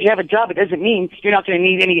just because you have a job, it doesn't mean you're not going to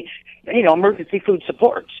need any, emergency food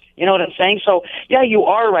supports. You know what I'm saying? So, yeah, you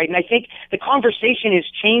are right. And I think the conversation is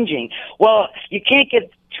changing. Well, you can't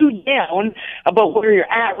get too down about where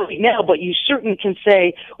you're at right now, but you certainly can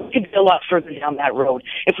say we could be a lot further down that road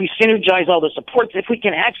if we synergize all the supports, if we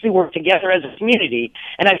can actually work together as a community.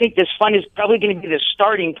 And I think this fund is probably going to be the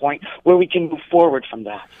starting point where we can move forward from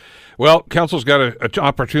that. Well, Council's got an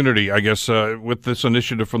opportunity, I guess, with this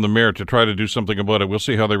initiative from the mayor to try to do something about it. We'll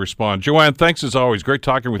see how they respond. Joanne, thanks as always. Great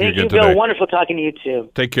talking with you again today. Thank you, Bill. Wonderful talking to you, too.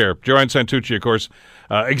 Take care. Joanne Santucci, of course,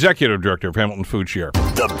 Executive Director of Hamilton Food Share.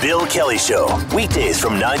 The Bill Kelly Show, weekdays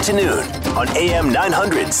from 9 to noon on AM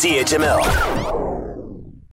 900 CHML.